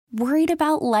Worried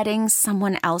about letting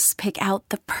someone else pick out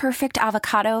the perfect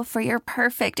avocado for your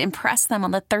perfect impress them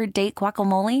on the third date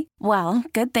guacamole? Well,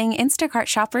 good thing Instacart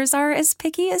shoppers are as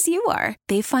picky as you are.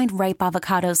 They find ripe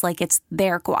avocados like it's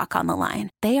their guac on the line.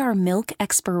 They are milk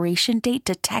expiration date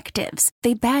detectives.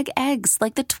 They bag eggs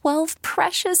like the 12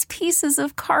 precious pieces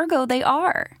of cargo they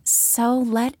are. So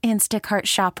let Instacart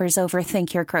shoppers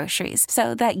overthink your groceries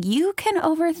so that you can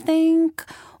overthink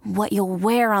what you'll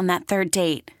wear on that third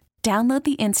date. Download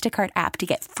the Instacart app to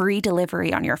get free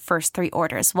delivery on your first 3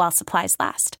 orders while supplies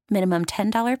last. Minimum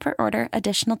 $10 per order.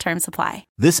 Additional terms apply.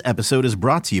 This episode is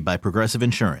brought to you by Progressive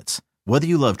Insurance. Whether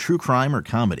you love true crime or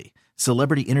comedy,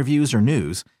 celebrity interviews or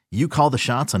news, you call the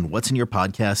shots on what's in your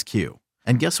podcast queue.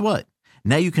 And guess what?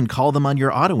 Now you can call them on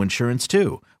your auto insurance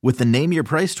too with the Name Your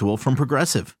Price tool from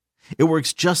Progressive. It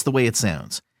works just the way it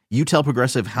sounds. You tell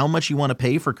Progressive how much you want to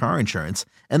pay for car insurance,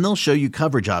 and they'll show you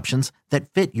coverage options that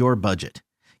fit your budget.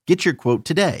 Get your quote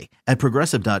today at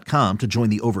Progressive.com to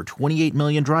join the over 28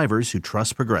 million drivers who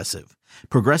trust Progressive.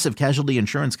 Progressive Casualty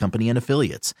Insurance Company and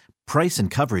Affiliates. Price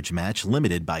and coverage match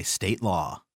limited by state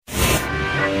law.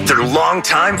 They're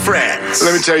longtime friends.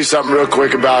 Let me tell you something real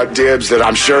quick about Dibs that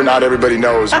I'm sure not everybody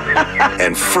knows.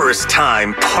 And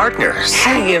first-time partners.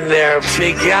 Hang in there,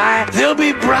 big guy. There'll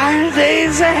be brighter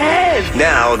days ahead.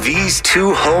 Now these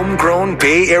two homegrown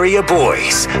Bay Area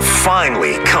boys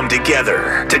finally come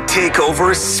together to take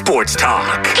over sports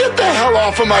talk. Get the hell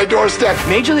off of my doorstep.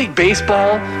 Major League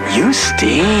Baseball, you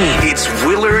steam. It's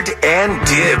Willard and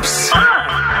Dibs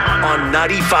on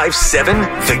 95.7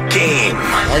 The Game.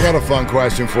 I got a fun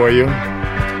question for you.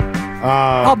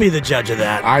 I'll be the judge of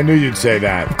that. I knew you'd say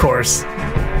that. Of course.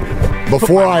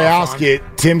 Before I ask it,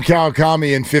 Tim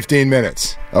Kawakami in 15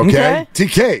 minutes. Okay?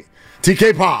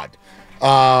 TK Pod.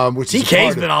 Which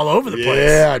TK's been all over the place.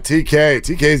 Yeah,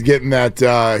 TK's getting that.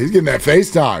 He's getting that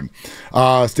FaceTime,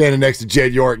 standing next to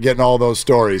Jed York, getting all those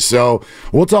stories. So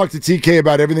we'll talk to TK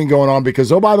about everything going on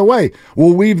because, oh, by the way,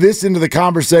 we'll weave this into the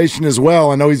conversation as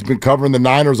well. I know he's been covering the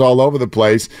Niners all over the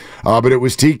place, but it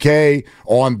was TK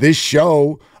on this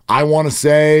show. I want to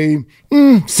say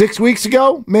 6 weeks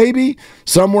ago, maybe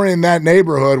somewhere in that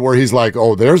neighborhood, where he's like,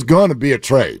 "Oh, there's going to be a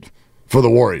trade for the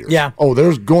Warriors." Yeah. Oh,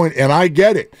 there's going, and I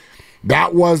get it.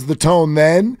 That was the tone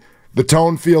then. The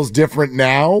tone feels different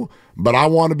now, but I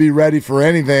want to be ready for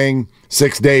anything.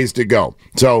 6 days to go.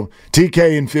 So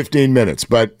TK in 15 minutes.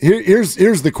 But here's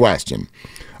the question.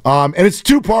 And it's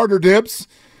two-parter, Dibs.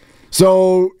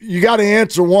 So you got to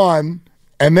answer one,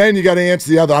 and then you got to answer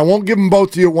the other. I won't give them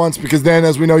both to you at once because then,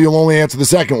 as we know, you'll only answer the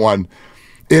second one.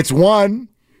 It's one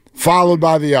followed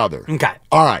by the other. Okay.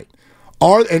 All right.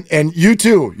 And you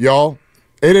too, y'all.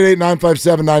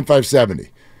 888-957-9570.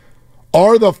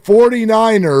 Are the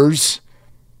 49ers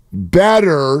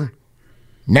better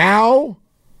now,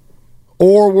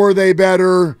 or were they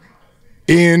better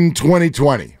in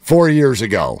 2020, 4 years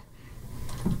ago?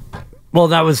 Well,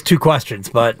 that was two questions,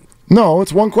 but... No,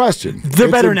 it's one question.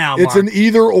 They're better now, Mark. It's an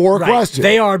either-or question.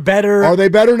 They are better. Are they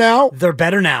better now? They're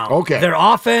better now. Okay. Their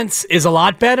offense is a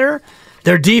lot better.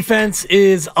 Their defense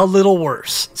is a little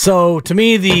worse. So, to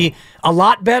me, the a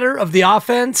lot better of the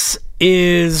offense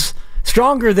is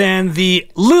stronger than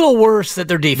the little worse that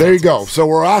their defense There you go. is. So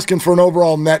we're asking for an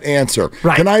overall net answer.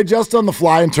 Right. Can I adjust on the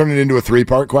fly and turn it into a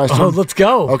three-part question? Oh, let's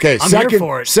go. Okay, I'm here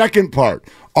for it. Second part.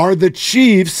 Are the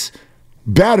Chiefs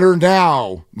better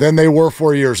now than they were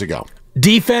 4 years ago?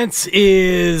 Defense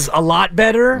is a lot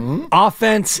better. Mm-hmm.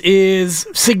 Offense is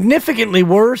significantly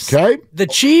worse. Okay. The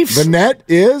Chiefs... The net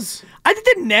is... I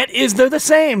think the net is they're the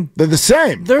same. They're the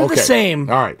same? They're okay. the same.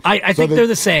 All right. I think they're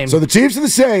the same. So the Chiefs are the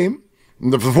same.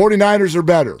 The 49ers are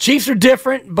better. Chiefs are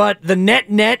different, but the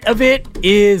net of it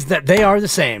is that they are the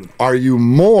same. Are you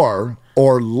more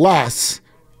or less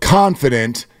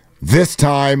confident this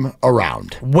time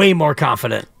around? Way more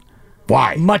confident.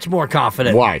 Why? Much more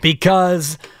confident. Why?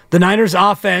 Because the Niners'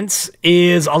 offense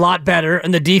is a lot better,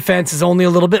 and the defense is only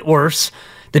a little bit worse.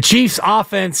 The Chiefs'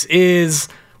 offense is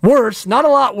worse, not a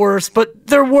lot worse, but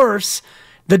they're worse.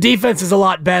 The defense is a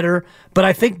lot better, but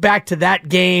I think back to that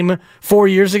game 4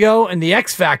 years ago, and the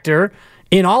X factor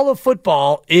in all of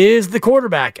football is the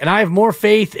quarterback. And I have more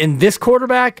faith in this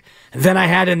quarterback than I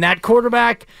had in that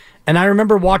quarterback. And I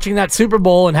remember watching that Super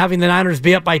Bowl and having the Niners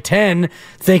be up by 10,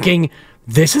 thinking,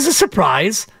 this is a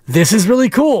surprise. This is really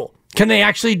cool. Can they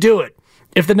actually do it?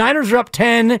 If the Niners are up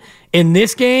 10 in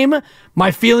this game,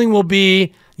 my feeling will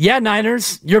be, yeah,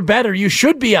 Niners, you're better. You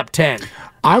should be up 10.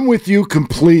 I'm with you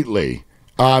completely.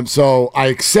 So I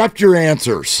accept your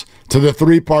answers to the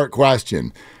three-part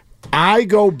question. I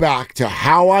go back to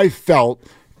how I felt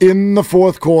in the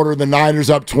fourth quarter, the Niners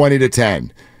up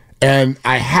 20-10. And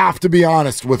I have to be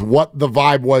honest with what the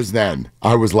vibe was then.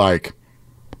 I was like,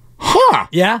 huh.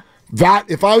 Yeah? That,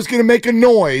 if I was going to make a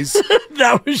noise,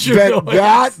 that was your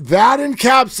noise. That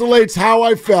encapsulates how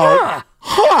I felt.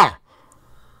 Huh.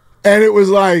 And it was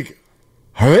like,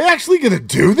 are they actually going to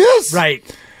do this? Right.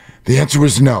 The answer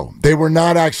was no. They were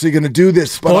not actually going to do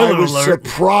this, but Spoiler I was alert.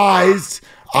 surprised.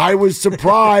 I was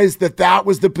surprised that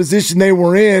was the position they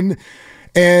were in.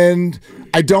 And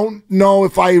I don't know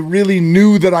if I really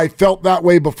knew that I felt that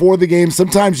way before the game.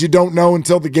 Sometimes you don't know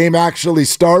until the game actually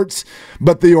starts.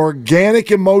 But the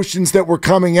organic emotions that were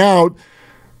coming out,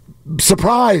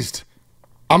 surprised.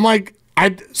 I'm like,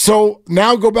 so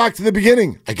now go back to the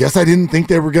beginning. I guess I didn't think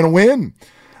they were going to win.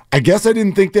 I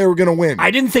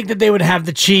didn't think that they would have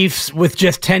the Chiefs with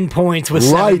just 10 points with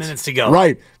 7 minutes to go.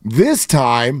 Right. This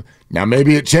time, now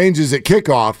maybe it changes at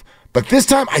kickoff, but this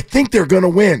time I think they're going to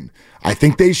win. I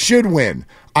think they should win.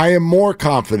 I am more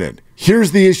confident.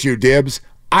 Here's the issue, Dibs.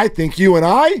 I think you and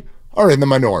I are in the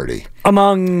minority.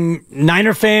 Among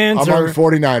Niner fans? Among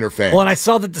 49er fans. Well, and I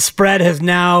saw that the spread has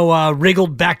now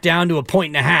wriggled back down to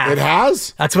 1.5. It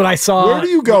has? That's what I saw. Where do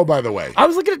you go, by the way? I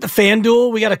was looking at the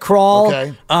FanDuel. We got a crawl.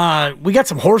 Okay. We got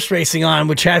some horse racing on,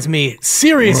 which has me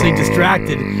seriously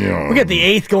distracted. Yeah. We got the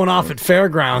 8th going off at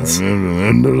Fairgrounds.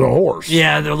 And there's a horse.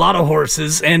 Yeah, there are a lot of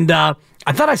horses. And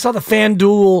I thought I saw the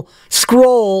FanDuel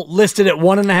scroll listed at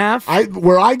 1.5.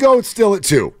 Where I go, it's still at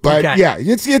 2. But okay. yeah,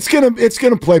 it's gonna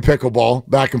play pickleball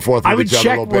back and forth with I would each other a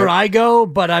check little bit. where I go,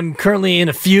 but I'm currently in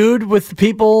a feud with the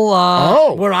people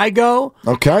where I go.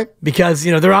 Okay. Because,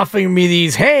 they're offering me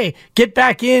these, hey, get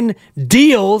back in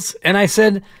deals. And I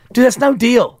said, dude, that's no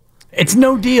deal. It's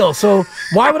no deal. So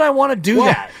why would I want to do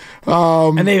that?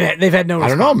 And they've had no response.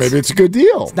 I don't know. Maybe it's a good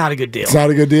deal. It's not a good deal. It's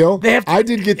not a good deal? I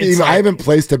did get the email. I haven't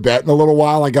placed a bet in a little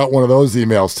while. I got one of those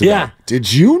emails today. Yeah.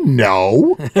 Did you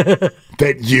know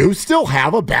that you still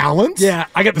have a balance? Yeah,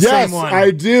 I got the same one. Yes,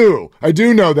 I do. I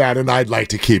do know that, and I'd like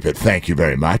to keep it. Thank you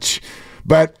very much.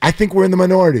 But I think we're in the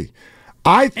minority.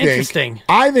 Interesting.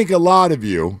 I think a lot of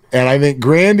you, and I think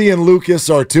Grandy and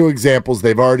Lucas are 2 examples.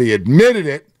 They've already admitted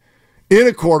it in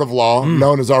a court of law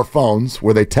known as our phones,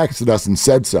 where they texted us and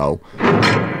said so.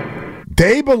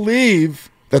 They believe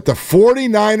that the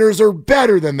 49ers are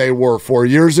better than they were 4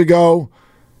 years ago,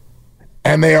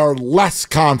 and they are less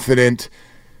confident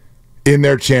in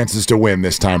their chances to win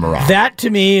this time around. That, to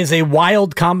me, is a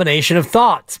wild combination of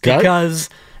thoughts, because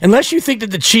unless you think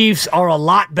that the Chiefs are a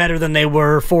lot better than they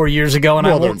were 4 years ago, and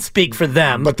I won't speak for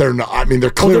them. But they're not. I mean, they're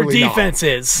clearly their defense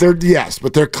is. But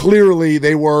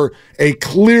they were a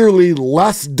clearly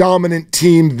less dominant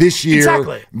team this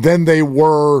year than they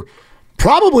were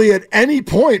probably at any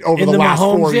point over the last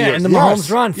 4 years. In the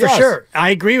Mahomes run, for sure.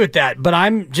 I agree with that. But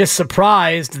I'm just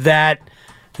surprised that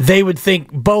they would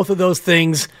think both of those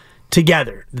things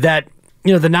together. That,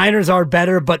 the Niners are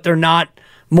better, but they're not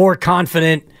more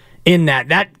confident in that.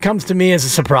 That comes to me as a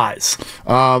surprise.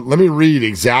 Let me read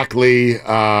exactly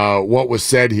what was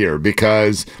said here,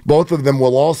 because both of them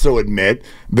will also admit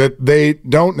that they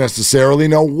don't necessarily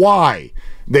know why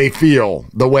they feel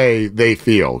the way they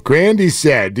feel. Grandy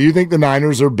said, do you think the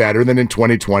Niners are better than in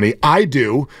 2020? I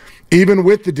do, even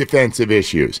with the defensive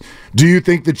issues. Do you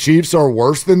think the Chiefs are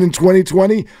worse than in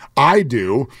 2020? I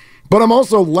do, but I'm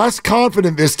also less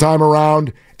confident this time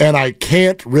around, and I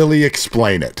can't really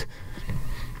explain it.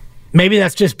 Maybe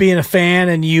that's just being a fan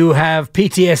and you have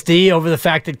PTSD over the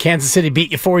fact that Kansas City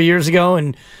beat you 4 years ago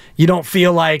and you don't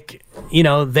feel like,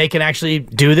 they can actually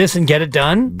do this and get it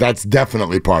done. That's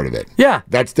definitely part of it. Yeah.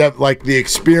 That's like the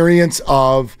experience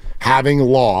of having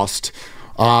lost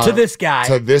to this guy,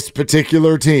 to this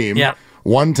particular team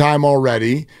one time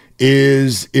already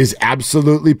is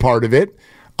absolutely part of it.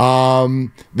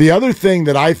 The other thing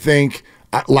that I think,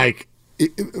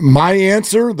 my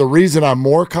answer, the reason I'm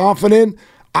more confident,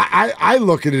 I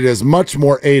look at it as much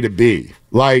more A to B.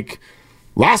 Like,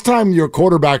 last time your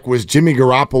quarterback was Jimmy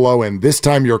Garoppolo, and this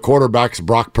time your quarterback's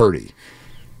Brock Purdy.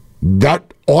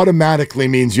 That automatically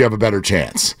means you have a better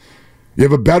chance. You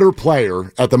have a better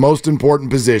player at the most important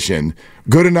position.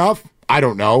 Good enough? I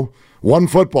don't know. One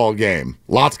football game.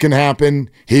 Lots can happen.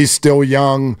 He's still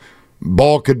young.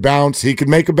 Ball could bounce. He could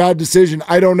make a bad decision.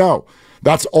 I don't know.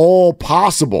 That's all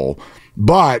possible.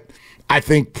 But I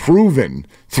think proven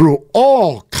through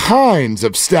all kinds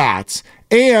of stats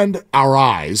and our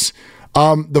eyes,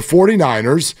 the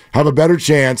 49ers have a better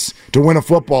chance to win a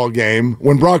football game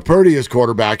when Brock Purdy is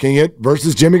quarterbacking it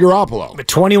versus Jimmy Garoppolo.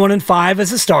 21-5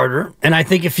 as a starter, and I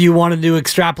think if you wanted to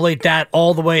extrapolate that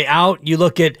all the way out, you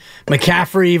look at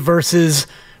McCaffrey versus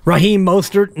Raheem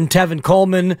Mostert and Tevin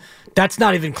Coleman. That's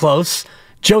not even close.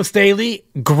 Joe Staley,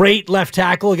 great left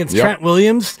tackle against Trent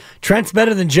Williams. Trent's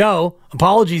better than Joe.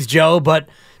 Apologies, Joe, but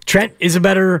Trent is a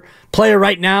better player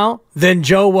right now than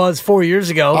Joe was 4 years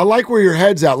ago. I like where your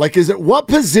head's at. Like, what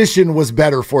position was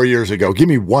better 4 years ago? Give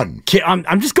me one.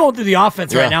 I'm just going through the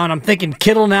offense right now, and I'm thinking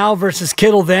Kittle now versus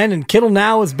Kittle then, and Kittle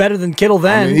now is better than Kittle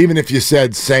then. I mean, even if you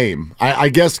said same. I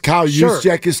guess Kyle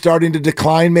Juszczyk is starting to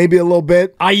decline maybe a little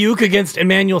bit. Ayuk against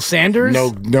Emmanuel Sanders?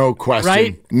 No question.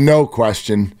 Right? No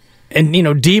question. And,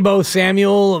 Deebo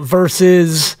Samuel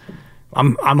versus...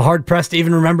 I'm hard-pressed to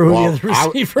even remember who the other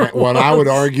receiver was. I would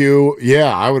argue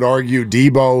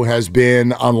Deebo has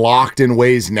been unlocked in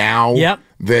ways now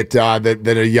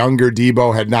that a younger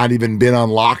Deebo had not even been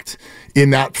unlocked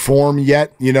in that form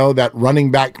yet. That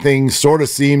running back thing sort of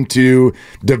seemed to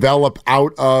develop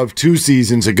out of 2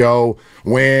 seasons ago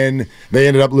when they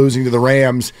ended up losing to the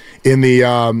Rams in the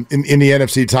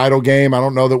NFC title game. I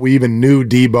don't know that we even knew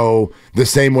Deebo the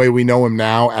same way we know him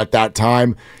now at that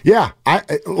time. Yeah,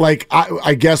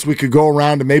 I guess we could go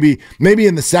around to maybe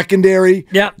in the secondary.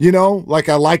 Yeah,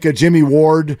 I like a Jimmy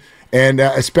Ward, and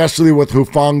especially with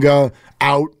Hufanga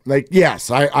out.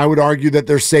 Yes, I would argue that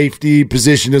their safety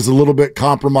position is a little bit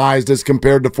compromised as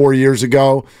compared to 4 years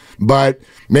ago. But,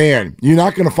 man, you're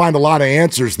not going to find a lot of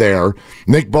answers there.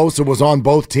 Nick Bosa was on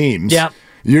both teams. Yeah.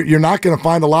 You're not going to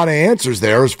find a lot of answers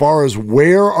there as far as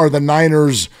where are the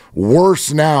Niners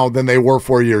worse now than they were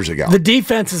 4 years ago. The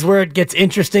defense is where it gets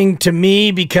interesting to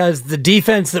me because the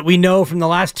defense that we know from the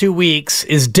last 2 weeks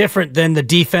is different than the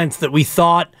defense that we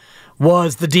thought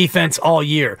was the defense all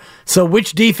year. So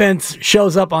which defense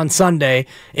shows up on Sunday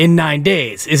in 9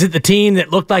 days? Is it the team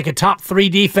that looked like a top 3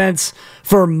 defense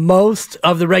for most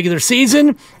of the regular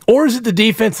season? Or is it the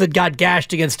defense that got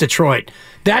gashed against Detroit?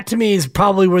 That to me is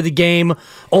probably where the game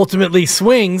ultimately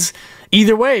swings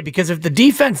either way, because if the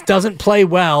defense doesn't play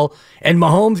well and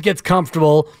Mahomes gets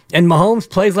comfortable and Mahomes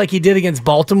plays like he did against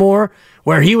Baltimore,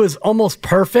 where he was almost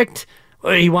perfect.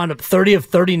 He wound up 30 of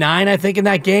 39, I think, in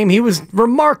that game. He was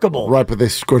remarkable. Right, but they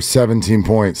scored 17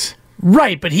 points.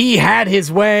 Right, but he had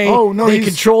his way. Oh, no, they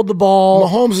controlled the ball.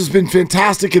 Mahomes has been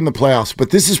fantastic in the playoffs,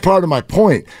 but this is part of my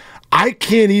point. I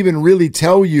can't even really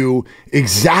tell you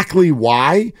exactly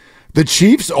why the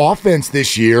Chiefs' offense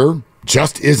this year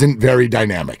just isn't very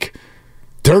dynamic.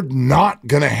 They're not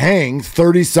going to hang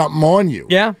 30-something on you.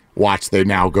 Yeah. Watch, they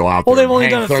now go out there. Well, they've only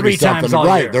done it 3 times all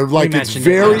year. Right, they're like, it's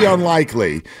very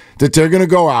unlikely that they're going to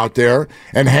go out there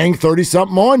and hang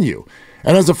 30-something on you.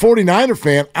 And as a 49er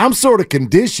fan, I'm sort of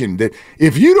conditioned that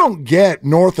if you don't get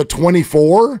north of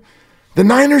 24, the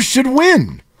Niners should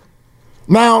win.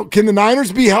 Now, can the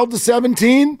Niners be held to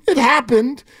 17? It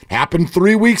happened. Happened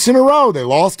 3 weeks in a row. They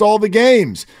lost all the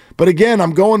games. But again,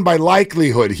 I'm going by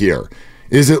likelihood here.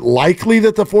 Is it likely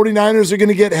that the 49ers are going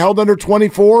to get held under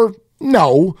 24?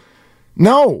 No.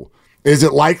 Is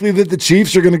it likely that the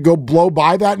Chiefs are going to go blow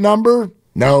by that number?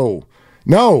 No.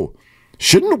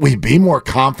 Shouldn't we be more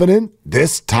confident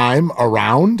this time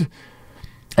around?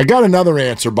 I got another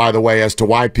answer, by the way, as to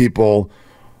why people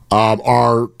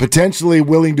are potentially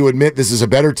willing to admit this is a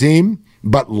better team,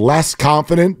 but less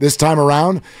confident this time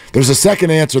around. There's a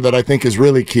second answer that I think is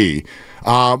really key.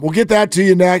 We'll get that to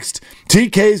you next.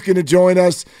 TK is going to join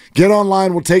us. Get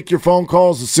online. We'll take your phone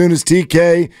calls as soon as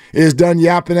TK is done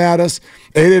yapping at us.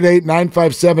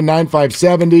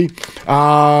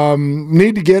 888-957-9570.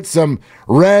 Need to get some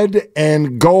red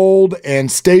and gold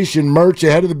and station merch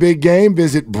ahead of the big game.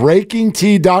 Visit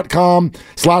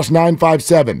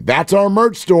breakingtea.com/957. That's our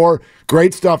merch store.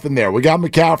 Great stuff in there. We got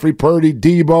McCaffrey, Purdy,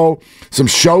 Debo, some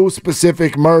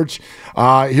show-specific merch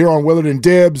here on Willard and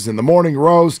Dibs and the Morning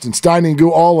Roast and Stein and Goo,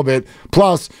 all of it.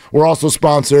 Plus, we're also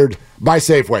sponsored by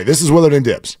Safeway. This is Willard and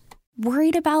Dibs.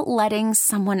 Worried about letting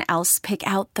someone else pick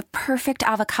out the perfect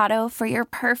avocado for your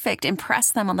perfect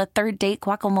impress them on the third date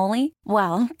guacamole?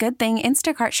 Well, good thing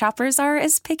Instacart shoppers are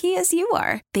as picky as you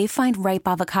are. They find ripe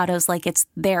avocados like it's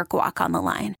their guac on the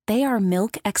line. They are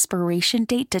milk expiration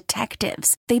date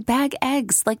detectives. They bag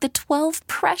eggs like the 12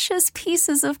 precious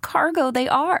pieces of cargo they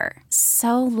are.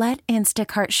 So let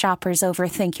Instacart shoppers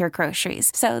overthink your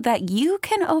groceries so that you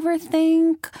can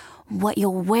overthink what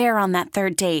you'll wear on that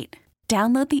third date.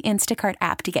 Download the Instacart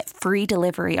app to get free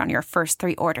delivery on your first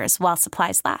 3 orders while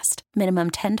supplies last.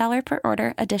 Minimum $10 per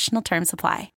order. Additional terms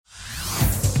apply.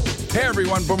 Hey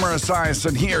everyone, Boomer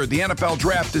Esiason here. The NFL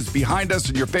draft is behind us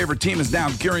and your favorite team is now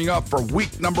gearing up for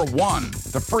week number 1.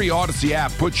 The free Odyssey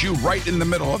app puts you right in the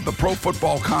middle of the pro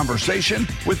football conversation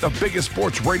with the biggest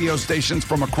sports radio stations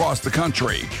from across the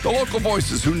country. The local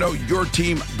voices who know your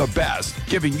team the best,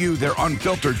 giving you their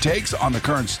unfiltered takes on the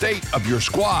current state of your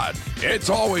squad. It's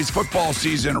always football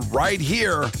season right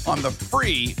here on the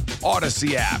free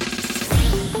Odyssey app.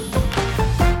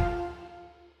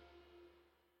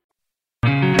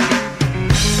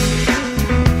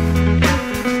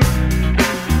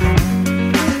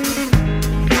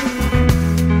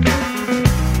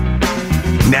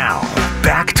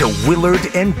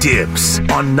 Willard and Dibs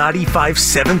on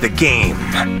 95.7 The Game.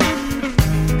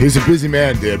 He's a busy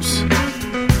man, Dibs.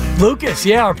 Lucas,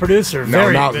 our producer.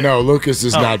 No, Lucas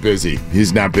is not busy.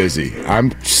 He's not busy.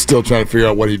 I'm still trying to figure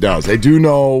out what he does. I do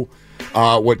know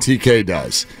what TK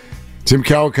does. Tim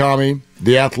Kawakami,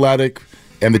 The Athletic,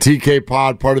 and the TK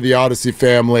Pod, part of the Odyssey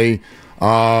family.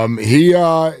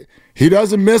 He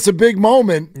doesn't miss a big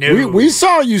moment. No. We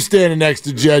saw you standing next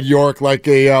to Jed York like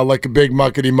a big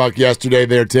muckety muck yesterday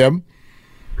there, Tim.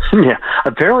 Yeah,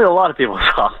 apparently a lot of people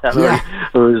saw that. Yeah.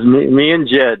 It was me and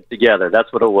Jed together.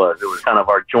 That's what it was. It was kind of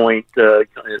our joint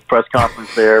press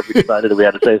conference there. We decided we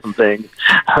had to say some things.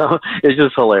 It's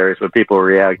just hilarious what people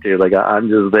react to. Like, I'm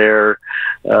just there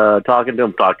talking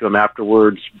to him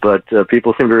afterwards, but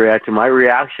people seem to react to my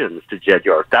reactions to Jed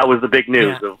York. That was the big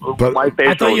news. But my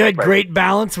facial I thought you had great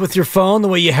balance with your phone, the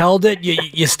way you held it.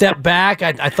 You stepped back.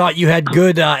 I thought you had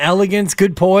good elegance,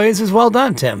 good poise. It was well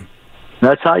done, Tim.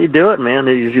 That's how you do it, man.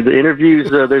 The interviews,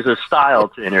 there's a style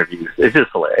to interviews. It's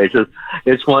just hilarious.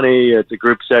 It's funny. It's a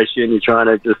group session. You're trying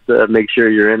to just make sure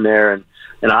you're in there. And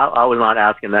I was not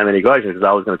asking that many questions because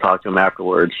I was going to talk to him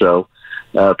afterwards. So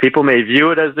people may view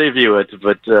it as they view it,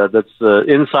 but that's the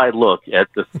inside look at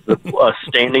us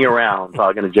standing around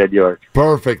talking to Jed York.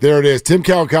 Perfect. There it is. Tim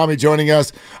Kawakami joining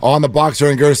us on the Boxer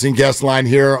and Gerson guest line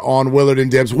here on Willard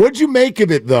and Dibs. What'd you make of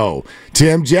it, though,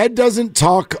 Tim? Jed doesn't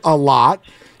talk a lot.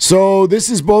 So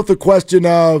this is both a question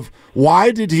of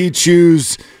why did he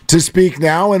choose to speak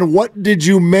now, and what did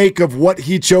you make of what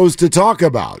he chose to talk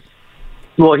about?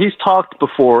 Well, he's talked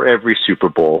before every Super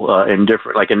Bowl in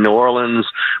different, like in New Orleans,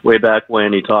 way back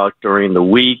when he talked during the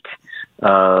week.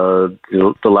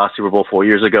 The last Super Bowl 4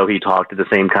 years ago, he talked to the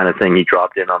same kind of thing. He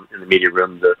dropped in the media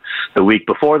room the week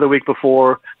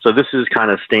before. So this is kind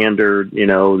of standard.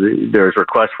 There's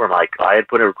requests for him. Like, I had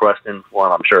put a request in for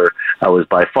him. I'm sure I was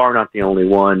by far not the only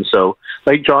one. So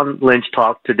like John Lynch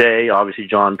talked today. Obviously,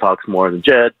 John talks more than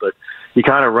Jed, but you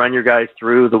kind of run your guys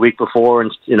through the week before,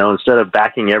 and instead of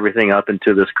backing everything up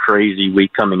into this crazy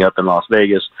week coming up in Las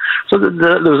Vegas. So there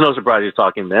was no surprise he's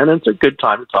talking then. And it's a good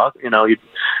time to talk.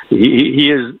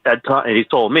 He is at time, and he's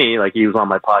told me, like, he was on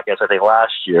my podcast I think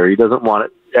last year. He doesn't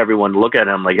want everyone to look at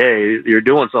him like, hey, you're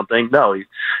doing something. No,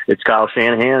 it's Kyle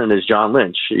Shanahan and it's John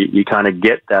Lynch. You kind of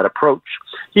get that approach.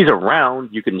 He's around.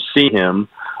 You can see him.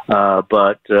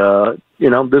 But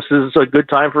this is a good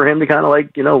time for him to kind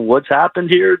of what's happened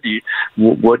here?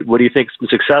 What do you think's been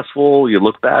successful? You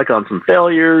look back on some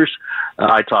failures.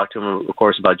 I talked to him, of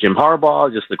course, about Jim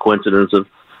Harbaugh, just the coincidence of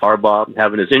Harbaugh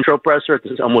having his intro presser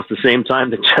at almost the same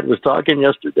time that Jed was talking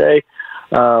yesterday.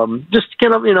 Just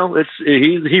kind of,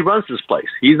 he runs this place.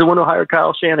 He's the one who hired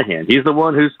Kyle Shanahan. He's the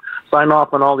one who's signed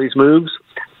off on all these moves.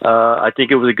 I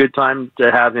think it was a good time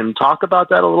to have him talk about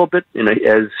that a little bit.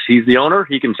 As he's the owner,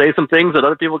 he can say some things that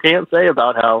other people can't say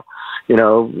about how,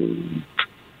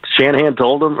 Shanahan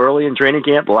told him early in training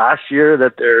camp last year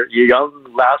that their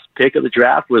young last pick of the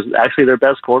draft was actually their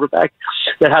best quarterback.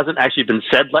 That hasn't actually been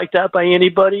said like that by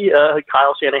anybody.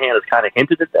 Kyle Shanahan has kind of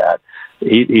hinted at that.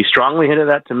 He strongly hinted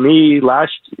that to me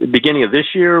beginning of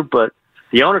this year, but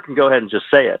the owner can go ahead and just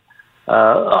say it.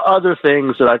 Other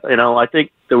things that I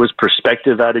think there was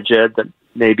perspective out of Jed that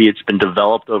maybe it's been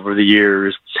developed over the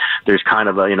years. There's kind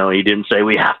of he didn't say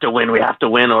we have to win, or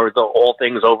the whole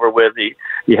thing's over with.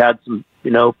 He had some,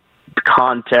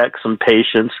 context, some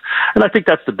patience. And I think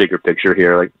that's the bigger picture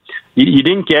here. Like, you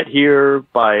didn't get here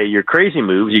by your crazy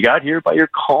moves. You got here by your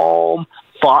calm,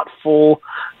 thoughtful,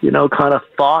 kind of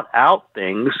thought out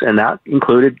things. And that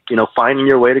included, finding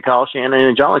your way to Kyle Shanahan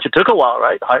and John Lynch. It took a while,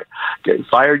 right?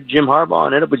 Fired Jim Harbaugh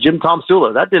and ended up with Jim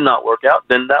Tomsula. That did not work out.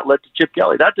 Then that led to Chip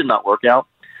Kelly. That did not work out.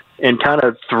 And kind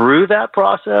of through that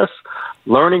process,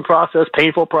 learning process,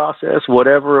 painful process,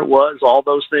 whatever it was, all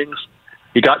those things,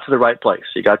 he got to the right place.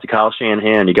 He got to Kyle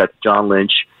Shanahan. He got to John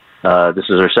Lynch. This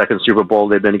is their second Super Bowl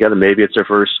they've been together. Maybe it's their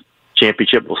first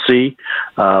championship. We'll see.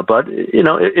 But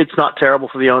it's not terrible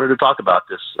for the owner to talk about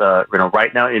this.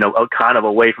 Right now, kind of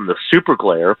away from the super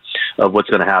glare of what's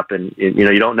going to happen.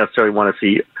 You don't necessarily want to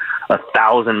see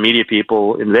 1,000 media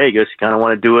people in Vegas. You kind of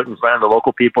want to do it in front of the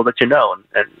local people that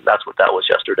and that's what that was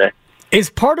yesterday. Is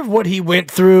part of what he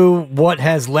went through what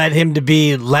has led him to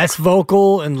be less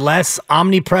vocal and less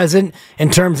omnipresent in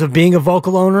terms of being a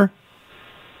vocal owner?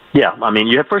 Yeah, I mean,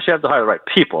 you have to hire the right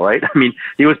people, right? I mean,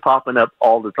 he was popping up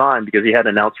all the time because he had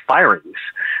announced firings,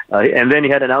 and then he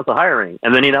had announced a hiring,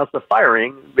 and then he announced the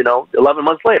firing, 11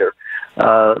 months later.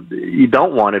 You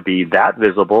don't want to be that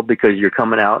visible because you're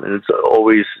coming out and it's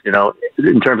always,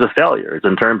 in terms of failures,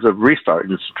 in terms of restart,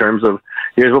 in terms of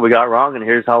here's what we got wrong and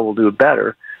here's how we'll do it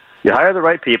better. you hire the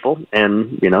right people,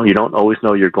 and you don't always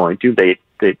know you're going to.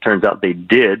 It turns out they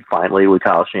did finally with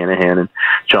Kyle Shanahan and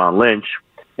John Lynch,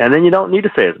 and then you don't need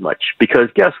to say as much because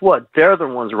guess what? They're the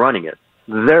ones running it.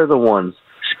 They're the ones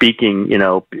speaking,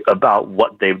 about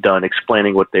what they've done,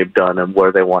 explaining what they've done and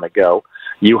where they want to go.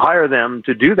 You hire them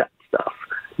to do that stuff.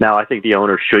 Now, I think the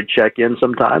owner should check in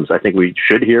sometimes. I think we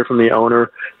should hear from the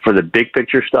owner for the big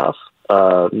picture stuff.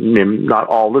 Not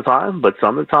all the time, but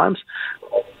some of the times.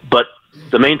 But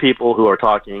the main people who are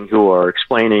talking, who are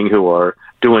explaining, who are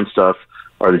doing stuff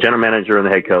are the general manager and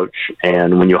the head coach.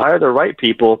 And when you hire the right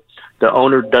people, the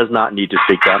owner does not need to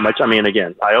speak that much. I mean,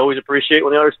 again, I always appreciate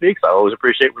when the owner speaks. I always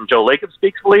appreciate when Joe Lacob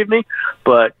speaks, believe me.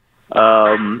 But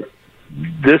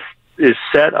this is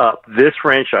set up, this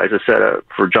franchise is set up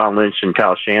for John Lynch and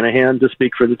Kyle Shanahan to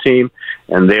speak for the team,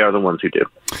 and they are the ones who do.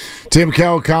 Tim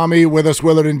Kawakami with us,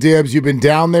 Willard and Dibs. You've been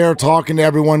down there talking to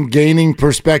everyone, gaining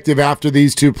perspective after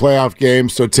these 2 playoff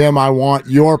games. So, Tim, I want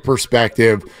your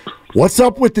perspective. What's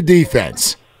up with the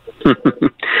defense?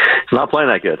 It's not playing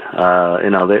that good.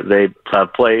 They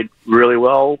have played really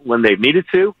well when they've needed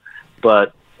to,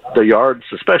 but the yards,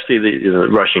 especially the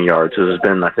rushing yards, has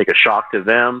been, I think, a shock to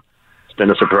them. It's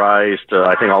been a surprise to,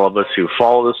 I think, all of us who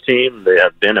follow this team. They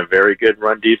have been a very good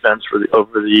run defense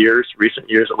over the years, recent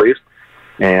years at least,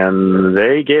 and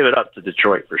they gave it up to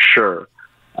Detroit for sure.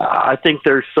 I think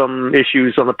there's some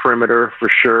issues on the perimeter for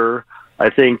sure. I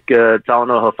think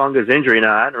Talanoa Hufanga's injury,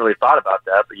 now I hadn't really thought about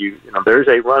that, but there's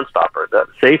a run stopper, that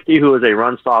safety who is a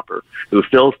run stopper, who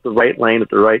fills the right lane at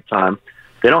the right time.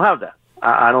 They don't have that.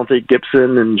 I don't think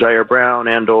Gibson and Jair Brown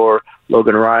and or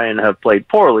Logan Ryan have played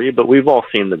poorly, but we've all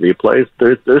seen the replays.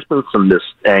 There's been some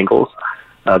missed angles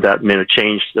that may have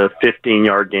changed a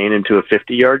 15-yard gain into a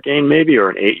 50-yard gain maybe, or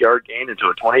an 8-yard gain into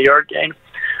a 20-yard gain.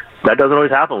 That doesn't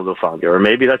always happen with Hufanga, or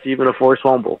maybe that's even a forced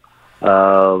fumble.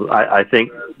 I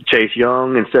think Chase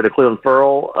Young instead of Cleveland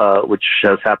Ferrell, which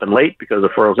has happened late because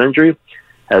of Ferrell's injury,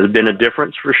 has been a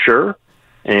difference for sure.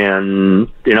 And,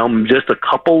 just a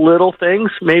couple little things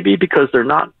maybe because they're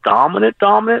not dominant.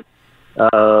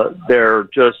 They're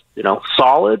just,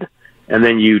 solid. And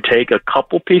then you take a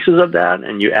couple pieces of that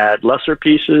and you add lesser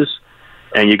pieces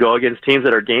and you go against teams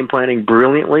that are game planning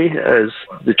brilliantly, as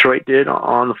Detroit did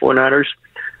on the 49ers.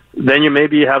 Then you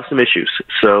maybe have some issues.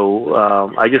 So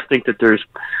I just think that there's,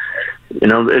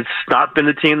 it's not been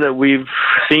the team that we've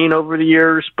seen over the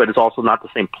years, but it's also not the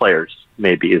same players,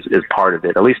 maybe, is part of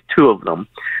it, at least 2 of them.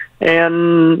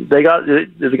 And the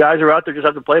guys who are out there just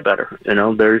have to play better.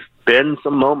 There's been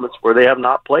some moments where they have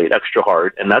not played extra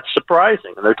hard, and that's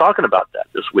surprising. And they're talking about that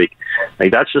this week.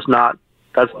 That's just not,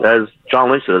 as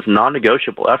John Lynch says,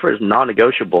 non-negotiable. Effort is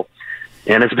non-negotiable.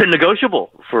 And it's been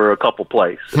negotiable for a couple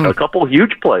plays, a couple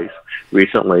huge plays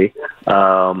recently.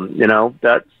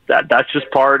 That's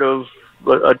just part of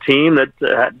a team that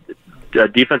had a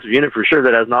defensive unit for sure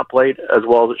that has not played as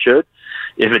well as it should.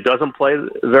 If it doesn't play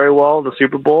very well in the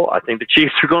Super Bowl, I think the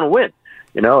Chiefs are going to win.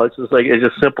 It's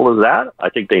just simple as that.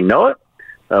 I think they know it.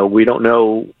 We don't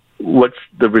know what's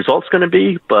the result's going to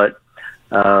be, but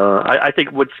I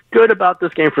think what's good about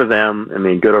this game for them,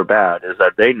 good or bad, is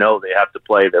that they know they have to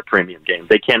play their premium game.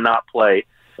 They cannot play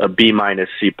a B-,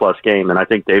 C+ game, and I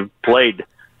think they've played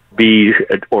B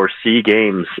or C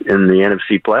games in the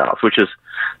NFC playoffs, which is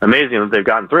amazing that they've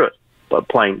gotten through it, but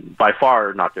playing by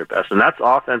far not their best, and that's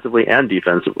offensively and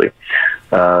defensively.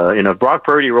 Brock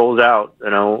Purdy rolls out,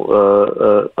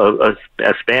 a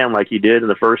span like he did in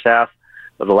the first half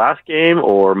of the last game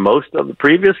or most of the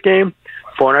previous game,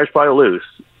 49ers probably lose.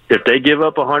 If they give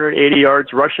up 180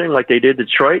 yards rushing like they did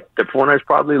Detroit, the 49ers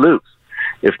probably lose.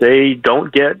 If they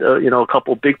don't get a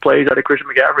couple big plays out of Christian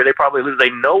McCaffrey, they probably lose. They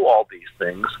know all these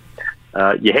things.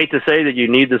 You hate to say that you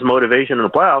need this motivation in the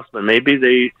playoffs, but maybe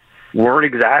they weren't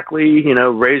exactly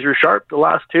razor sharp the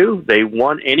last 2. They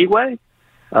won anyway.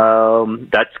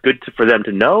 That's good for them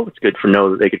to know. It's good to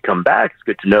know that they could come back. It's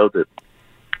good to know that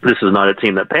this is not a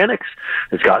team that panics.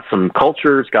 It's got some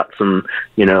culture. It's got some,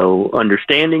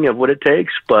 understanding of what it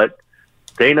takes. But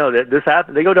they know that this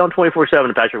happens. They go down 24-7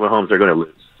 to Patrick Mahomes, they're going to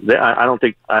lose. I don't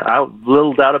think I have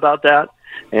little doubt about that.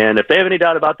 And if they have any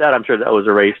doubt about that, I'm sure that was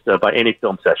erased by any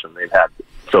film session they've had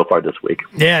so far this week.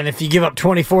 Yeah, and if you give up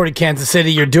 24 to Kansas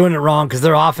City, you're doing it wrong because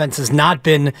their offense has not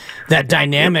been that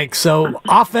dynamic. So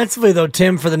offensively, though,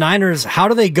 Tim, for the Niners, how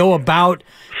do they go about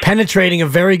penetrating a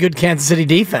very good Kansas City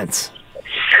defense?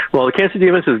 Well, the Kansas City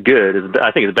defense is good. I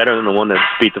think it's better than the one that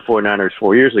beat the 49ers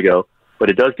 4 years ago,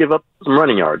 but it does give up some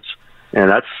running yards. And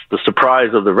that's the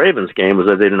surprise of the Ravens game, was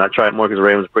that they did not try it more because the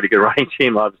Ravens are a pretty good running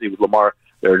team, obviously, with Lamar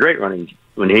They're a great running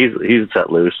when he's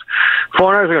set loose.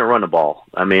 49ers are going to run the ball.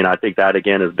 I mean, I think that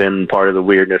again has been part of the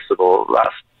weirdness of the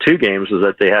last two games is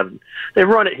that they've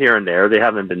run it here and there. They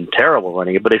haven't been terrible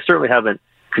running it, but they certainly haven't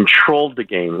controlled the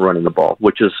game running the ball,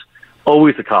 which is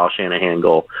always the Kyle Shanahan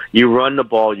goal. You run the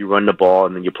ball,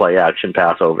 and then you play action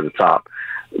pass over the top.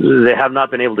 They have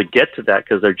not been able to get to that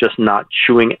because they're just not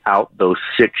chewing out those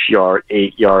 6-yard,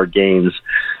 8-yard gains.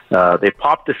 They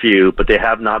popped a few, but they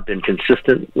have not been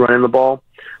consistent running the ball.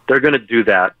 They're going to do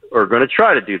that, or going to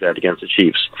try to do that against the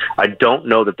Chiefs. I don't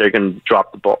know that they're going to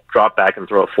drop back and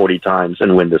throw it 40 times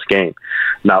and win this game.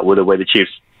 Not with the way the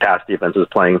Chiefs' pass defense is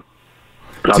playing,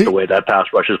 not the way that pass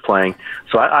rush is playing.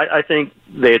 So I think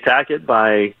they attack it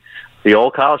by the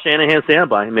old Kyle Shanahan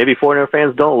standby. Maybe 49er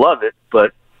fans don't love it,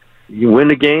 but you win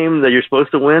the game that you're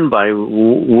supposed to win by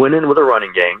winning with a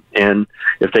running game. And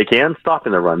if they can,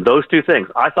 stopping the run. Those two things.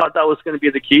 I thought that was going to be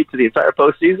the key to the entire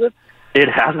postseason. It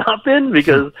has not been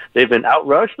because they've been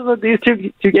outrushed in these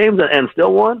two games and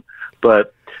still won.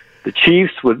 But the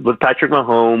Chiefs with Patrick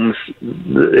Mahomes,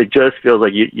 it just feels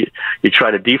like you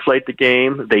try to deflate the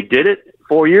game. They did it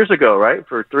 4 years ago, right?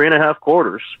 For 3.5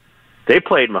 quarters. They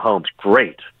played Mahomes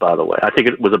great, by the way. I think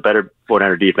it was a better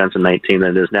 49er defense in 19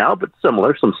 than it is now, but some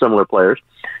similar players.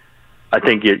 I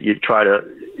think you try to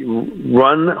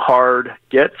run hard,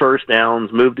 get first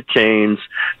downs, move the chains,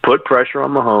 put pressure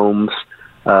on Mahomes.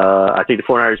 I think the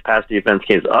 49ers pass defense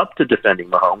came up to defending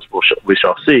Mahomes. We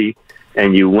shall see.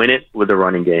 And you win it with the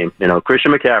running game.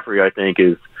 Christian McCaffrey, I think,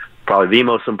 is probably the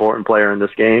most important player in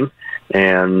this game.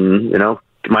 And,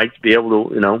 might be able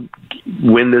to,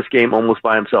 win this game almost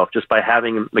by himself. Just by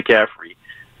having McCaffrey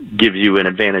gives you an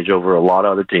advantage over a lot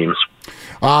of other teams.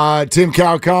 Tim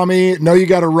Kawakami, know you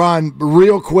got to run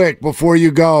real quick before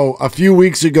you go. A few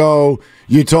weeks ago,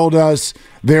 you told us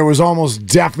there was almost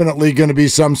definitely going to be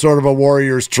some sort of a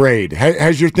Warriors trade.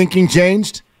 Has your thinking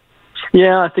changed?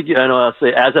 Yeah, I think I'll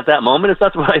say as of that moment,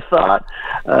 that's what I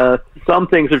thought. Some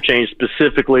things have changed,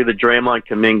 specifically the Draymond,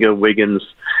 Kuminga, Wiggins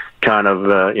kind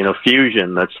of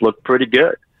fusion that's looked pretty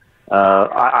good.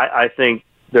 I think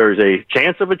there's a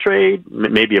chance of a trade,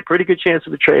 maybe a pretty good chance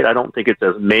of a trade. I don't think it's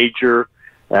as major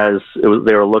as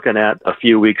they were looking at a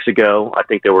few weeks ago. I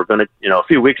think they were going to, a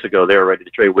few weeks ago, they were ready to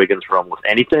trade Wiggins for almost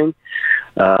anything.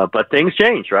 But things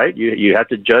change, right? You have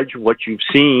to judge what you've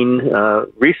seen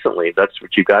recently. That's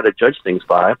what you got to judge things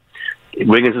by.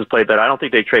 Wiggins has played better. I don't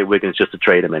think they trade Wiggins just to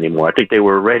trade him anymore. I think they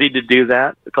were ready to do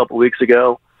that a couple weeks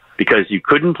ago because you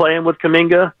couldn't play him with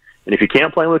Kuminga. And if you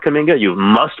can't play him with Kuminga, you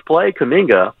must play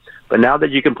Kuminga. But now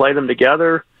that you can play them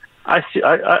together,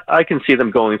 I can see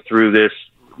them going through this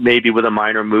maybe with a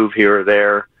minor move here or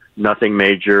there, nothing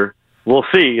major. We'll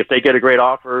see. If they get a great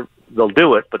offer, they'll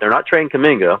do it, but they're not trading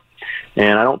Kuminga.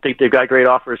 And I don't think they've got great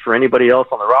offers for anybody else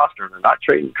on the roster. They're not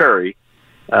trading Curry.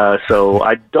 So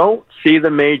I don't see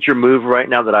the major move right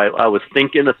now that I was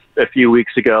thinking a few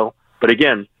weeks ago. But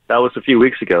again, that was a few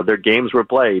weeks ago. Their games were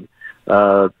played.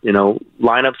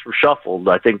 Lineups were shuffled.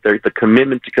 I think the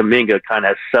commitment to Kuminga kind of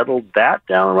has settled that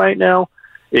down right now.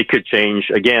 It could change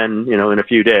again, in a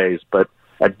few days. But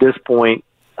at this point,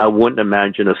 I wouldn't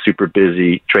imagine a super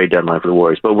busy trade deadline for the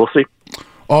Warriors. But we'll see.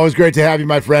 Always great to have you,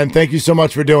 my friend. Thank you so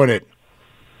much for doing it.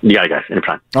 Yeah, guys,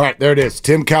 anytime. All right, there it is.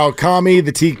 Tim Kawakami,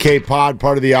 the TK Pod,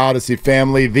 part of the Odyssey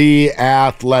family, The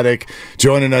Athletic,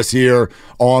 joining us here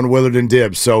on Willard and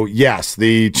Dibs. So, yes,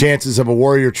 the chances of a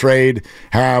Warrior trade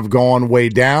have gone way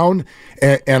down,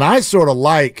 and I sort of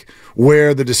like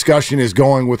where the discussion is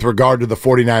going with regard to the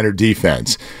 49er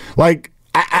defense. Like,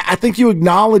 I think you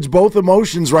acknowledge both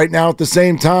emotions right now at the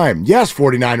same time. Yes,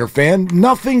 49er fan,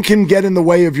 nothing can get in the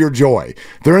way of your joy.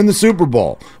 They're in the Super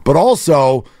Bowl, but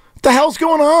also, what the hell's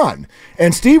going on?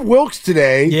 And Steve Wilkes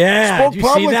today spoke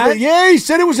publicly. Yeah, he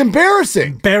said it was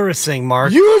embarrassing. Embarrassing,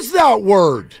 Mark. Use that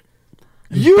word.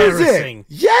 Use it.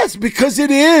 Yes, because it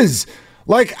is.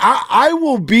 Like, I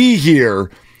will be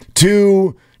here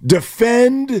to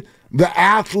defend the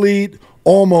athlete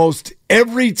almost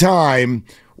every time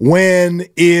when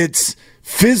it's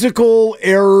physical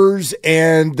errors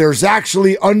and there's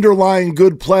actually underlying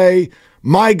good play.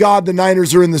 My God, the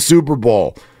Niners are in the Super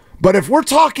Bowl. But if we're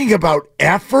talking about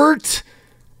effort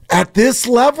at this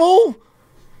level,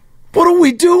 what are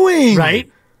we doing?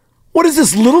 Right? What is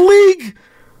this, Little League?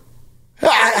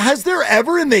 Has there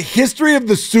ever in the history of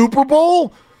the Super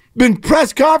Bowl been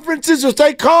press conferences or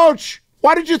say, Coach,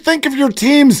 why did you think of your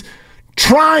team's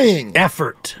trying?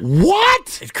 Effort.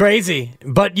 What? It's crazy,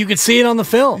 but you could see it on the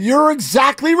film. You're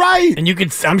exactly right. And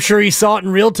I'm sure you saw it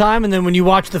in real time, and then when you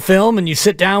watch the film and you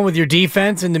sit down with your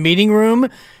defense in the meeting room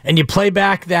and you play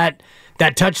back that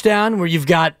touchdown where you've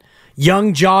got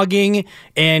Young jogging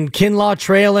and Kinlaw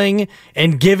trailing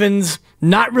and Givens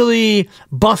not really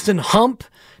busting hump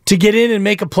to get in and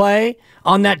make a play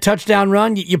on that touchdown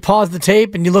run. You pause the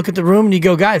tape and you look at the room and you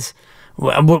go, guys,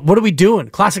 what are we doing?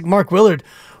 Classic Mark Willard.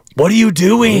 What are you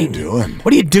doing?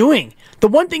 What are you doing? The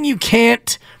one thing you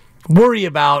can't worry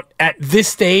about at this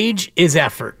stage is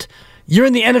effort. You're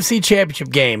in the NFC Championship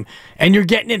game, and you're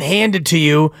getting it handed to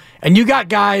you, and you got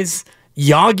guys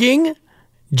jogging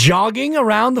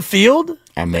around the field.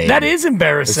 I mean, that is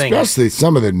embarrassing. Especially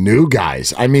some of the new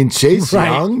guys. I mean, Chase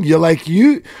Young, you're like,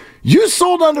 you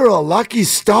sold under a lucky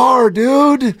star,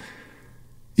 dude.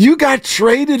 You got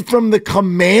traded from the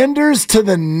Commanders to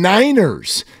the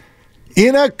Niners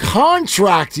in a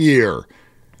contract year.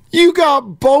 You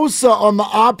got Bosa on the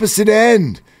opposite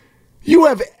end. You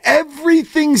have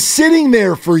everything sitting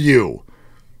there for you.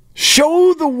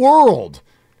 Show the world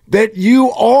that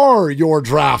you are your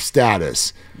draft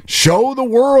status. Show the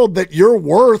world that you're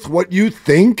worth what you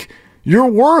think you're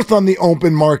worth on the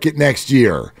open market next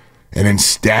year. And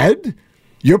instead,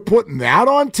 you're putting that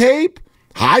on tape,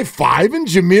 high-fiving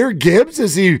Jahmyr Gibbs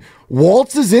as he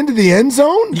waltzes into the end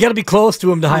zone? You got to be close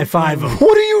to him to high-five him.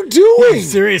 What are you doing?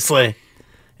 Seriously.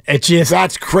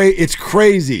 It's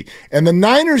crazy. And the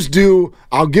Niners do,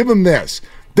 I'll give them this,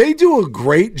 they do a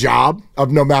great job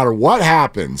of no matter what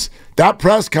happens, that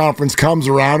press conference comes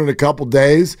around in a couple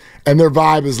days, and their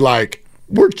vibe is like,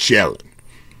 we're chilling.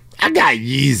 I got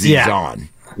Yeezys on.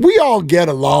 We all get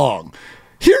along.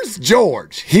 Here's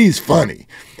George. He's funny.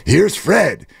 Here's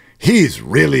Fred. He's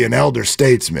really an elder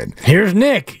statesman. Here's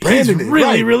Nick. Brandon, he's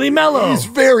really mellow. He's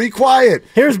very quiet.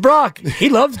 Here's Brock. He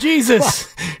loves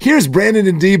Jesus. Here's Brandon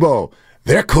and Debo.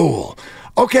 They're cool.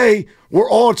 Okay, we're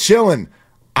all chilling.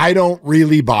 I don't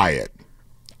really buy it.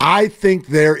 I think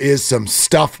there is some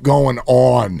stuff going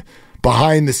on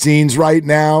behind the scenes right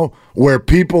now where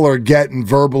people are getting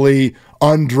verbally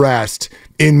undressed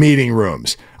in meeting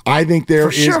rooms. I think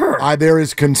there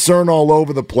is concern all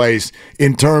over the place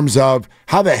in terms of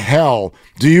how the hell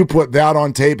do you put that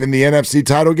on tape in the NFC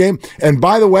title game? And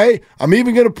by the way, I'm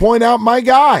even going to point out my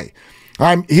guy.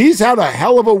 He's had a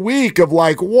hell of a week of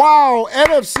like, wow,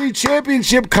 NFC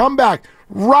Championship comeback.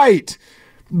 Right.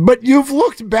 But you've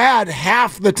looked bad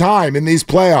half the time in these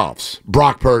playoffs,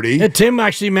 Brock Purdy. Yeah, Tim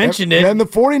actually mentioned it. And the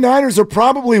 49ers are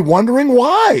probably wondering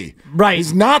why. Right.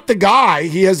 He's not the guy.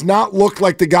 He has not looked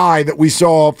like the guy that we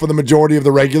saw for the majority of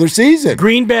the regular season.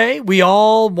 Green Bay, we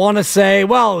all want to say,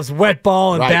 well, it was wet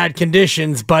ball and bad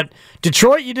conditions. But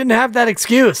Detroit, you didn't have that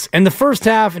excuse. In the first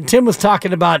half, and Tim was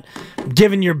talking about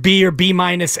giving your B or B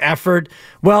minus effort.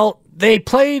 Well, they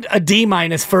played a D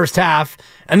minus first half,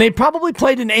 and they probably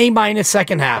played an A minus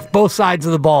second half, both sides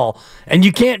of the ball. And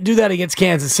you can't do that against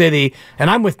Kansas City. And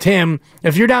I'm with Tim.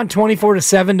 If you're down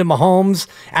 24-7 to Mahomes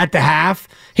at the half,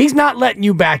 he's not letting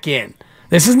you back in.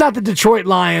 This is not the Detroit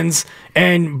Lions,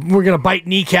 and we're going to bite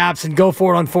kneecaps and go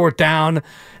for it on fourth down.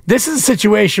 This is a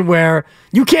situation where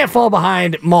you can't fall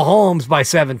behind Mahomes by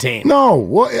 17. No,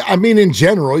 well, I mean, in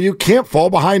general, you can't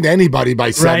fall behind anybody by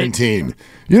 17. Right.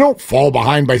 You don't fall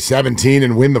behind by 17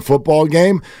 and win the football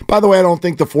game. By the way, I don't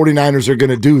think the 49ers are going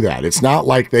to do that. It's not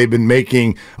like they've been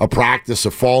making a practice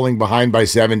of falling behind by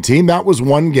 17. That was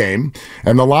one game,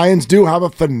 and the Lions do have a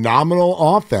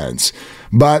phenomenal offense.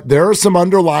 But there are some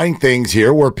underlying things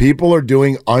here where people are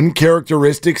doing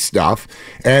uncharacteristic stuff,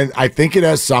 and I think it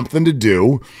has something to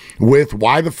do with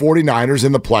why the 49ers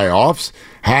in the playoffs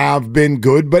have been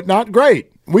good but not great.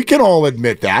 We can all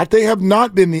admit that. They have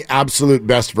not been the absolute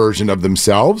best version of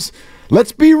themselves.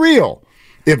 Let's be real.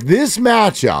 If this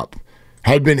matchup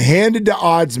had been handed to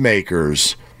odds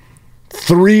makers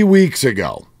 3 weeks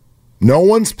ago, no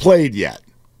one's played yet.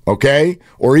 Okay?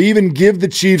 Or even give the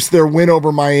Chiefs their win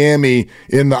over Miami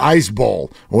in the Ice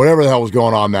Bowl, or whatever the hell was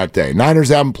going on that day. Niners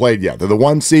haven't played yet. They're the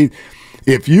 1 seed.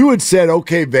 If you had said,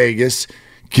 okay, Vegas,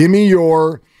 give me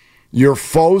your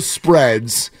faux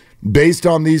spreads based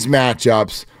on these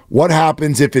matchups, what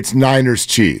happens if it's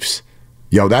Niners-Chiefs?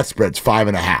 Yo, that spread's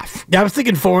 5.5. Yeah, I was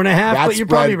thinking 4.5, but you're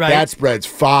probably right. That spread's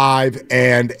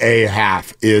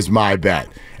 5.5 is my bet.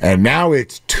 And now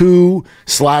it's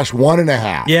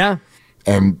 2/1.5. Yeah.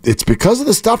 And it's because of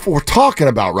the stuff we're talking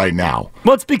about right now.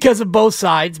 Well, it's because of both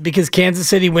sides, because Kansas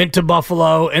City went to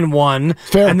Buffalo and won.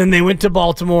 Fair. And then they went to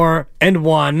Baltimore and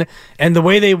won. And the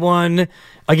way they won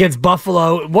against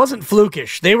Buffalo, it wasn't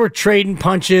flukish. They were trading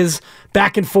punches.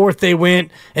 Back and forth they went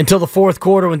until the fourth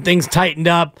quarter when things tightened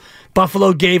up.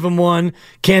 Buffalo gave them one.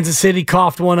 Kansas City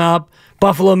coughed one up.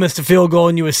 Buffalo missed a field goal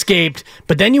and you escaped.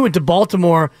 But then you went to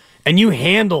Baltimore and you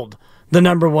handled the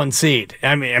number 1 seed.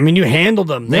 I mean, you handled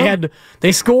them.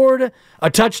 They scored a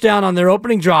touchdown on their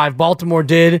opening drive. Baltimore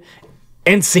did.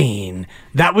 and scene.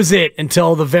 That was it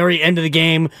until the very end of the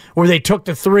game where they took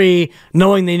the 3,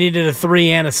 knowing they needed a 3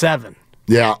 and a 7.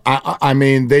 Yeah, I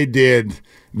mean, they did.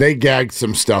 They gagged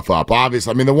some stuff up.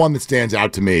 Obviously, I mean, the one that stands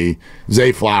out to me,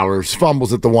 Zay Flowers,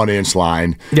 fumbles at the 1-inch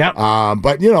line. Yep.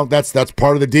 But, that's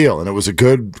part of the deal, and it was a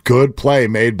good play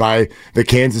made by the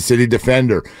Kansas City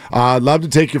defender. I'd love to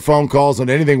take your phone calls on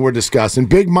anything we're discussing.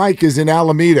 Big Mike is in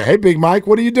Alameda. Hey, Big Mike,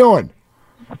 what are you doing?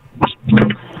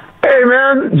 Hey,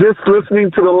 man, just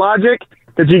listening to the logic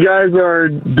that you guys are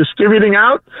distributing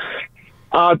out.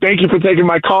 Thank you for taking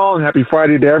my call, and happy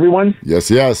Friday to everyone. Yes.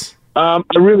 Yes. I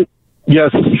really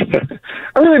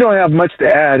don't have much to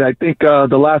add. I think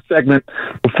the last segment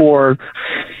before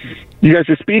you guys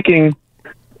were speaking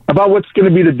about what's going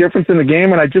to be the difference in the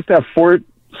game, and I just have 4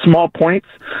 small points.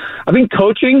 I think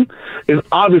coaching is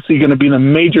obviously going to be the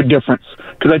major difference,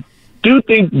 because I do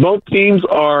think both teams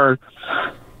are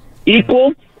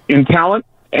equal in talent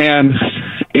and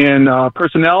in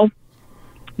personnel.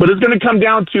 But it's going to come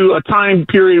down to a time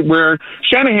period where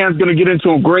Shanahan's going to get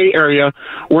into a gray area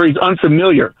where he's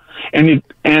unfamiliar, and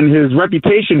his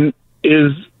reputation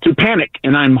is to panic,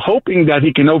 and I'm hoping that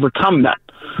he can overcome that.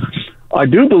 I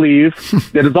do believe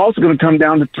that it's also going to come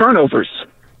down to turnovers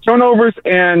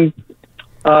and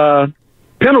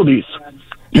penalties.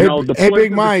 Hey,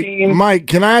 Big Mike. Mike,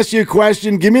 can I ask you a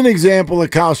question? Give me an example of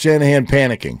Kyle Shanahan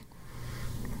panicking.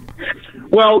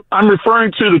 Well, I'm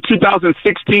referring to the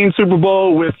 2016 Super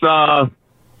Bowl with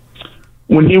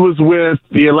when he was with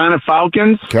the Atlanta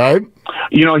Falcons. Okay.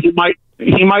 He might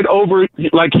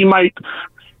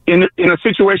in a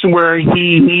situation where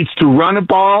he needs to run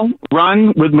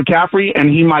with McCaffrey, and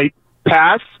he might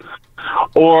pass,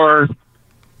 or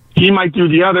he might do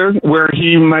the other where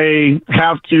he may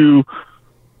have to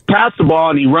pass the ball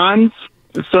and he runs.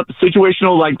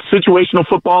 Situational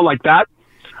football like that.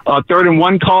 3rd and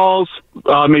 1 calls,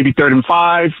 maybe 3rd and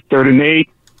 5, 3rd and 8,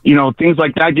 things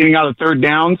like that, getting out of 3rd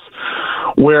downs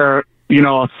where,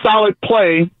 a solid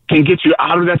play can get you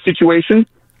out of that situation.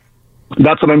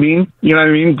 That's what I mean. You know what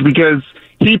I mean? Because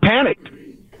he panicked,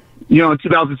 in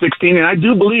 2016. And I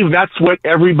do believe that's what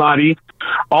everybody,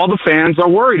 all the fans are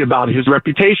worried about, his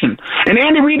reputation. And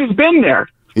Andy Reid has been there.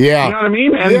 Yeah. You know what I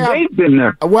mean? And they've been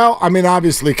there. Well, I mean,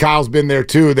 obviously, Kyle's been there,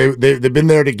 too. They've been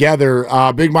there together.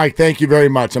 Big Mike, thank you very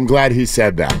much. I'm glad he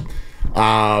said that.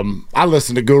 I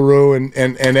listened to Guru and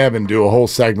Evan do a whole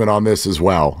segment on this as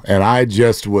well, and I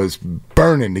just was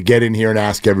burning to get in here and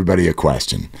ask everybody a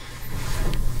question.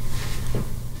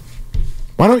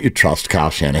 Why don't you trust Kyle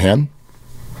Shanahan?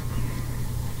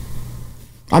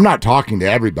 I'm not talking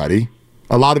to everybody.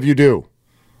 A lot of you do.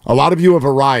 A lot of you have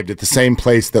arrived at the same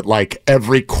place that, like,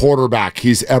 every quarterback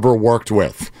he's ever worked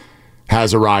with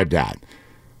has arrived at.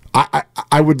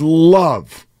 I would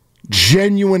love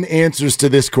genuine answers to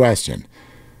this question.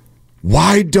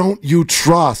 Why don't you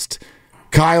trust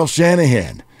Kyle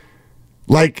Shanahan?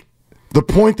 Like, the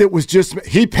point that was just,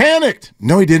 he panicked.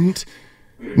 No, he didn't.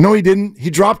 He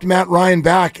dropped Matt Ryan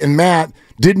back, and Matt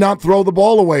did not throw the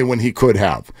ball away when he could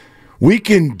have. We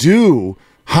can do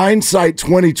hindsight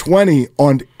 2020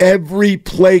 on every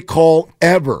play call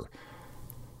ever.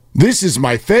 This is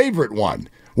my favorite one.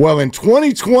 Well, in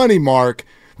 2020, Mark,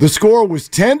 the score was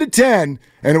 10-10,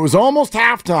 and it was almost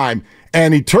halftime,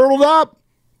 and he turtled up,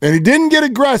 and he didn't get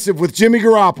aggressive with Jimmy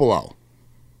Garoppolo.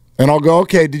 And I'll go,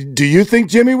 okay, do you think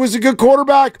Jimmy was a good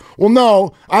quarterback? Well,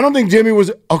 no, I don't think Jimmy was.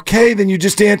 Okay, then you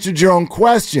just answered your own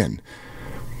question.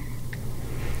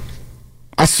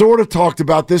 I sort of talked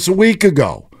about this a week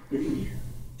ago.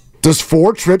 Does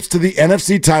 4 trips to the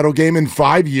NFC title game in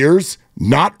 5 years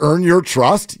not earn your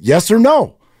trust? Yes or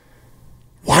no?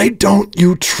 Why don't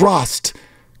you trust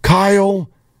Kyle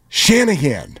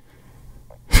Shanahan?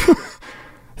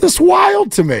 It's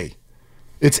wild to me.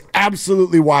 It's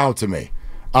absolutely wild to me.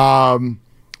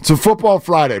 So Football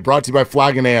Friday, brought to you by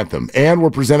Flag and Anthem, and we're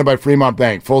presented by Fremont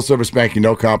Bank, full service banking,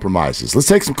 no compromises. Let's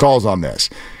take some calls on this.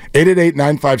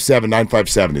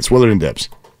 888-957-9570. It's Willard and Dibs.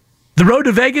 The road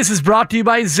to Vegas is brought to you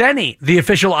by Zenni, the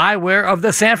official eyewear of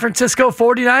the San Francisco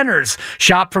 49ers.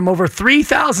 Shop from over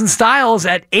 3,000 styles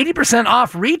at 80%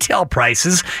 off retail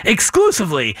prices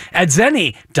exclusively at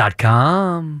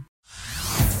Zenni.com.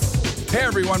 Hey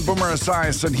everyone, Boomer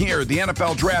Esiason here. The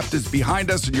NFL Draft is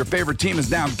behind us and your favorite team is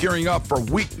now gearing up for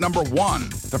week number 1.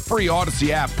 The free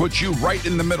Odyssey app puts you right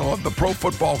in the middle of the pro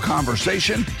football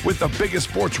conversation with the biggest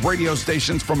sports radio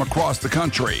stations from across the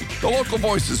country. The local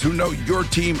voices who know your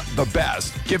team the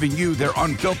best, giving you their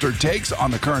unfiltered takes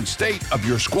on the current state of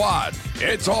your squad.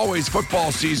 It's always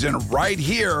football season right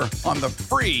here on the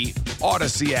free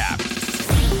Odyssey app.